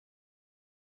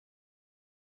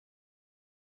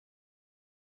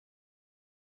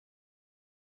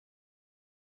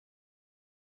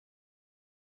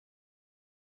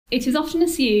It is often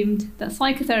assumed that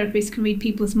psychotherapists can read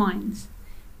people's minds,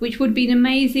 which would be an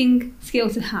amazing skill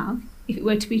to have if it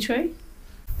were to be true.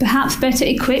 Perhaps better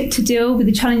equipped to deal with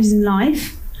the challenges in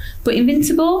life, but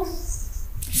invincible?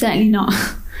 Certainly not.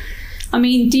 I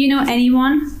mean, do you know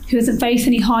anyone who hasn't faced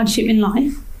any hardship in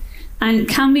life? And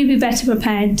can we be better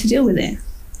prepared to deal with it?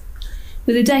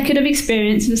 With a decade of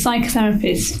experience as a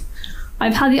psychotherapist,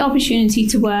 I've had the opportunity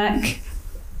to work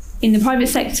in the private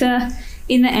sector,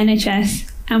 in the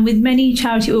NHS, and with many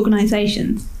charity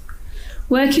organisations.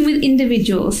 Working with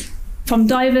individuals from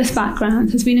diverse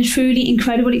backgrounds has been a truly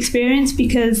incredible experience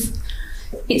because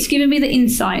it's given me the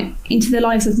insight into the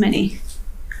lives of many,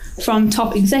 from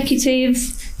top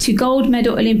executives to gold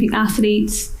medal Olympic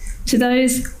athletes to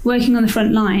those working on the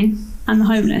front line and the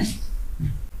homeless.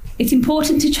 It's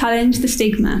important to challenge the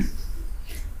stigma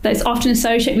that's often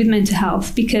associated with mental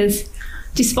health because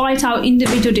despite our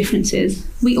individual differences,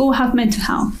 we all have mental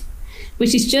health,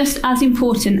 which is just as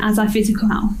important as our physical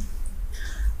health.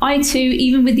 I too,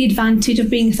 even with the advantage of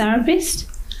being a therapist,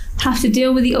 have to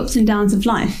deal with the ups and downs of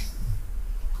life.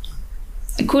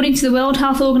 According to the World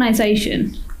Health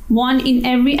Organization, 1 in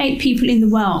every 8 people in the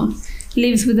world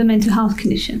lives with a mental health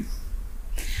condition.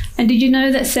 And did you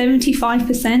know that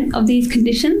 75% of these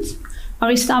conditions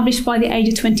are established by the age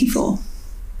of 24,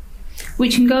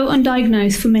 which can go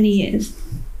undiagnosed for many years?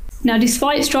 Now,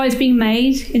 despite strides being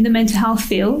made in the mental health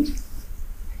field,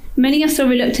 many are still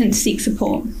reluctant to seek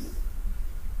support.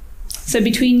 So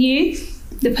between you,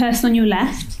 the person on your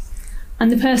left,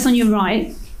 and the person on your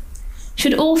right,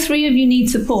 should all 3 of you need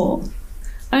support,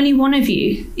 only one of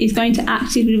you is going to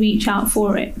actively reach out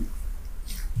for it.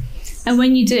 And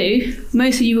when you do,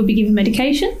 most of you will be given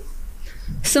medication,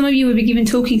 some of you will be given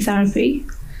talking therapy,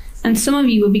 and some of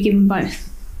you will be given both.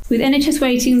 With NHS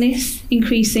waiting lists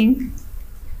increasing,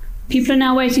 people are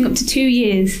now waiting up to 2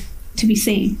 years to be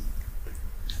seen.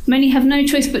 Many have no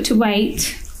choice but to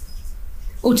wait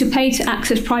or to pay to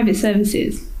access private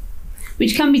services,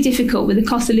 which can be difficult with the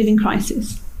cost of living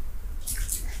crisis.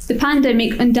 The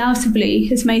pandemic undoubtedly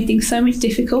has made things so much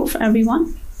difficult for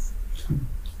everyone.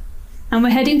 And we're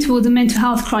heading towards a mental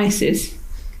health crisis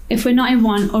if we're not in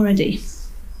one already.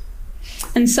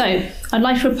 And so I'd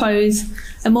like to propose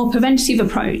a more preventative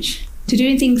approach to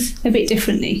doing things a bit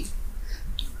differently,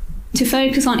 to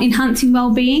focus on enhancing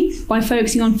well-being by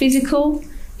focusing on physical,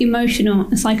 emotional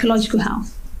and psychological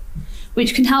health,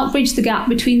 which can help bridge the gap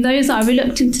between those that are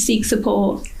reluctant to seek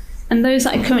support and those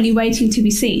that are currently waiting to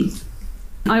be seen.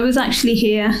 I was actually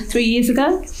here 3 years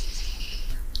ago,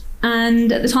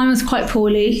 and at the time I was quite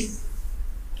poorly,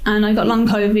 and I got long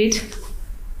COVID,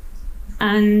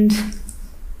 and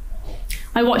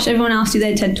I watched everyone else do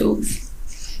their TED Talks,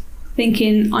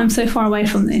 thinking, I'm so far away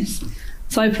from this.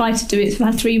 So I applied to do it, so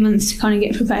I had 3 months to kind of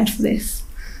get prepared for this.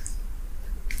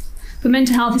 But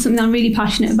mental health is something I'm really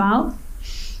passionate about,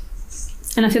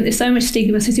 and I think there's so much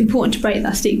stigma, so it's important to break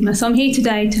that stigma. So I'm here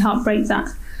today to help break that.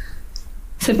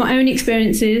 So my own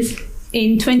experiences,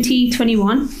 in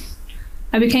 2021,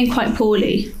 I became quite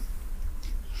poorly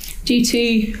due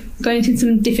to going through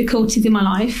some difficulties in my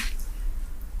life.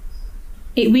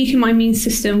 It weakened my immune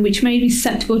system, which made me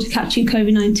susceptible to catching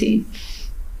COVID-19,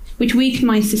 which weakened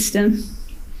my system.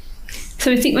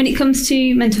 So I think when it comes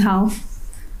to mental health,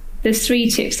 there's 3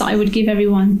 tips that I would give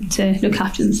everyone to look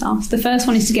after themselves. The first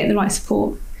one is to get the right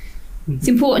support. It's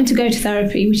important to go to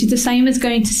therapy, which is the same as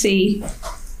going to see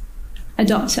a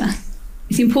doctor.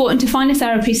 It's important to find a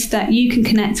therapist that you can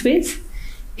connect with,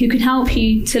 who can help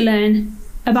you to learn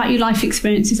about your life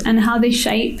experiences and how they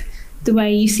shape the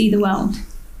way you see the world.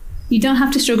 You don't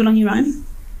have to struggle on your own.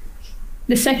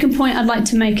 The second point I'd like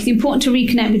to make is important to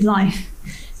reconnect with life,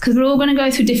 because we're all going to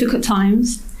go through difficult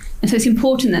times, and so it's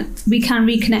important that we can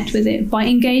reconnect with it by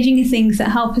engaging in things that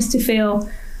help us to feel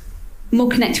more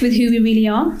connected with who we really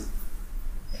are,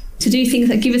 to do things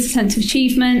that give us a sense of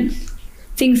achievement,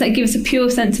 things that give us a pure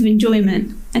sense of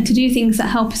enjoyment, and to do things that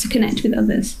help us to connect with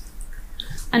others.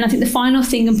 And I think the final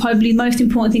thing, and probably the most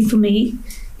important thing for me,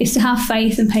 is to have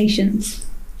faith and patience.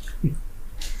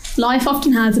 Life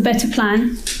often has a better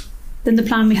plan than the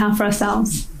plan we have for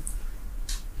ourselves.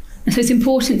 And so it's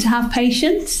important to have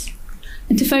patience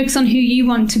and to focus on who you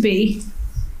want to be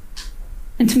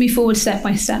and to move forward step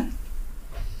by step.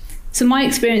 So my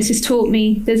experience has taught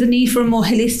me there's a need for a more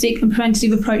holistic and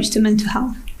preventative approach to mental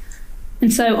health.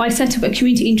 And so I set up a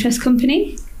community interest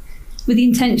company with the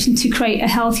intention to create a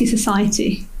healthy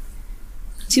society,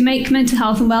 to make mental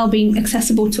health and well-being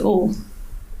accessible to all.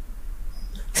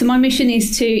 So my mission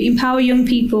is to empower young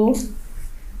people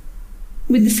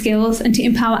with the skills and to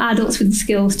empower adults with the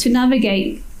skills to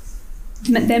navigate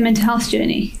their mental health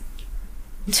journey,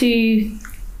 to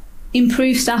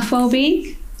improve staff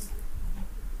well-being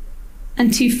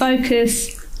and to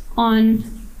focus on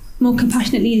more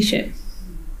compassionate leadership.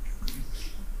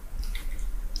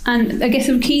 And I guess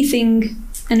a key thing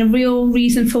and a real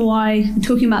reason for why I'm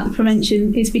talking about the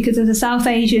prevention is because as a South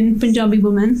Asian Punjabi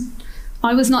woman,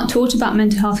 I was not taught about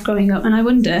mental health growing up, and I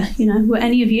wonder, were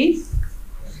any of you?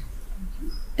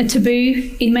 A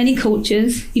taboo in many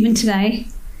cultures, even today.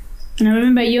 And I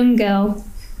remember a young girl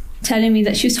telling me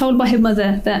that she was told by her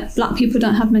mother that black people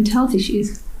don't have mental health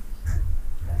issues.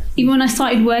 Even when I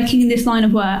started working in this line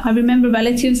of work, I remember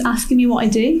relatives asking me what I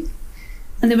do,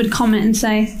 and they would comment and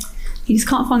say, "You just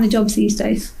can't find the jobs these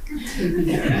days."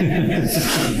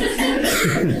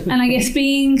 And I guess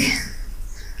being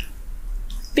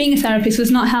a therapist was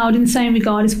not held in the same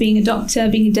regard as being a doctor,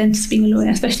 being a dentist, being a lawyer,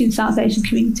 especially in the South Asian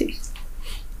community.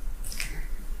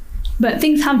 But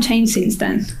things have changed since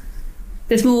then.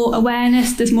 There's more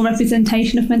awareness, there's more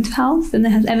representation of mental health than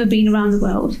there has ever been around the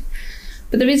world.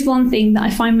 But there is one thing that I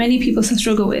find many people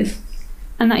struggle with,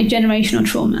 and that is generational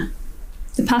trauma.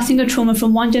 The passing of trauma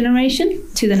from one generation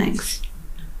to the next.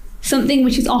 Something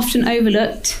which is often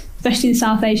overlooked, especially in the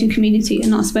South Asian community,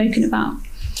 and not spoken about.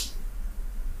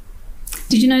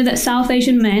 Did you know that South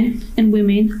Asian men and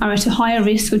women are at a higher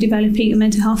risk of developing a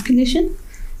mental health condition,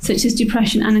 such as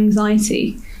depression and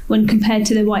anxiety, when compared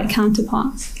to their white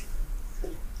counterparts?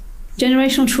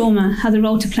 Generational trauma has a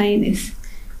role to play in this.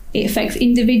 It affects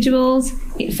individuals,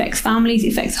 it affects families,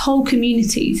 it affects whole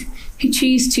communities who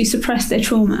choose to suppress their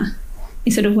trauma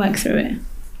instead of work through it.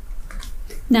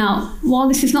 Now, while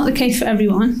this is not the case for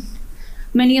everyone,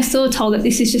 many are still told that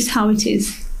this is just how it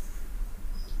is,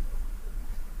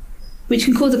 which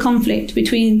can cause a conflict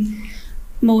between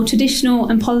more traditional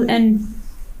and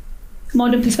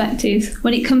modern perspectives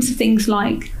when it comes to things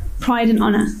like pride and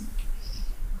honour,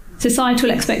 societal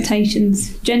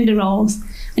expectations, gender roles,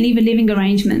 and even living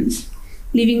arrangements,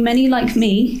 leaving many like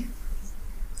me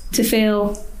to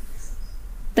feel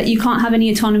that you can't have any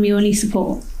autonomy or any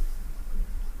support.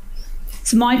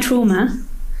 So my trauma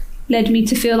led me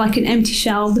to feel like an empty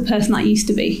shell of the person I used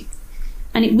to be,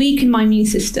 and it weakened my immune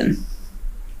system,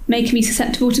 making me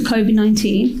susceptible to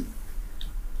COVID-19,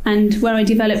 and where I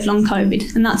developed long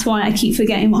COVID, and that's why I keep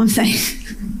forgetting what I'm saying.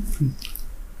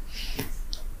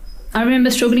 I remember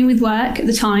struggling with work at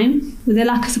the time, with a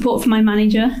lack of support from my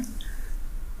manager,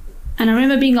 and I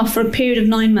remember being off for a period of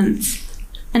 9 months,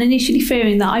 and initially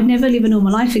fearing that I'd never live a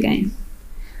normal life again.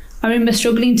 I remember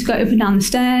struggling to go up and down the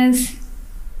stairs,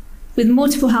 with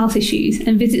multiple health issues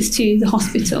and visits to the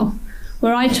hospital,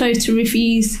 where I chose to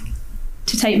refuse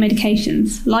to take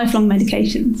medications, lifelong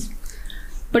medications.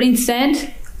 But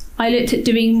instead, I looked at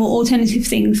doing more alternative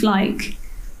things, like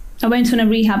I went on a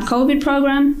rehab COVID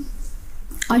program,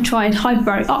 I tried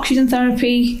hyperbaric oxygen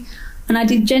therapy, and I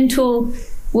did gentle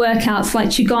workouts like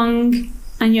Qigong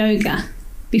and yoga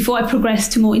before I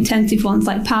progressed to more intensive ones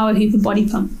like power hoop and body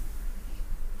pump.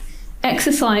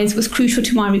 Exercise was crucial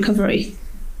to my recovery,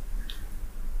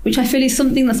 which I feel is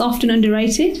something that's often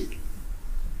underrated.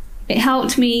 It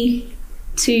helped me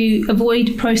to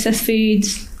avoid processed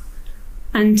foods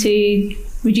and to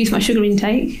reduce my sugar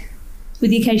intake,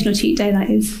 with the occasional cheat day, that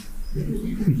is.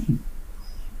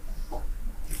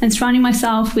 And surrounding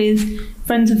myself with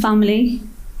friends and family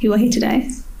who are here today.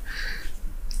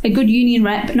 A good union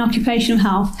rep and occupational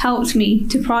health helped me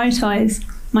to prioritise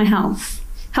my health,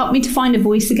 helped me to find a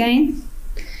voice again,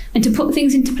 and to put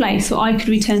things into place so I could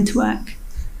return to work.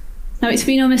 Now, it's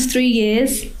been almost 3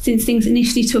 years since things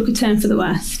initially took a turn for the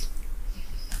worst.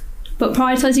 But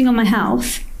prioritising on my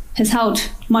health has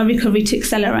helped my recovery to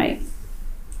accelerate.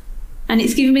 And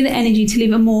it's given me the energy to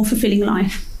live a more fulfilling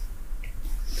life.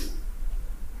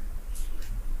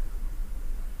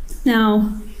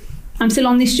 Now, I'm still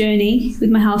on this journey with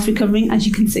my health recovering, as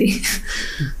you can see.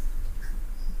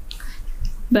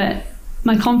 But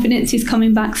my confidence is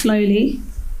coming back slowly.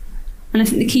 And I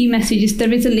think the key message is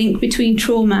there is a link between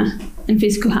trauma and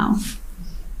physical health,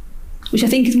 which I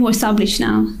think is more established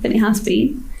now than it has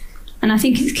been. And I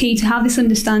think it's key to have this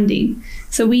understanding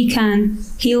so we can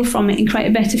heal from it and create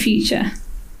a better future.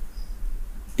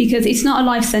 Because it's not a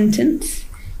life sentence,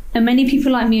 and many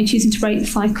people like me are choosing to break the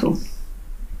cycle.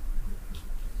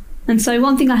 And so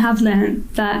one thing I have learned,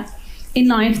 that in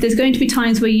life there's going to be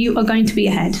times where you are going to be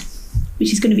ahead,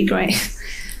 which is going to be great.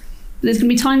 There's going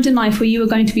to be times in life where you are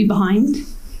going to be behind.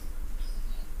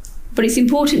 But it's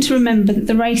important to remember that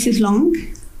the race is long,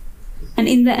 and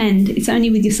in the end, it's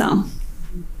only with yourself.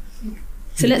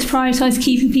 So let's prioritise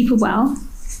keeping people well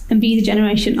and be the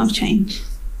generation of change.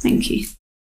 Thank you.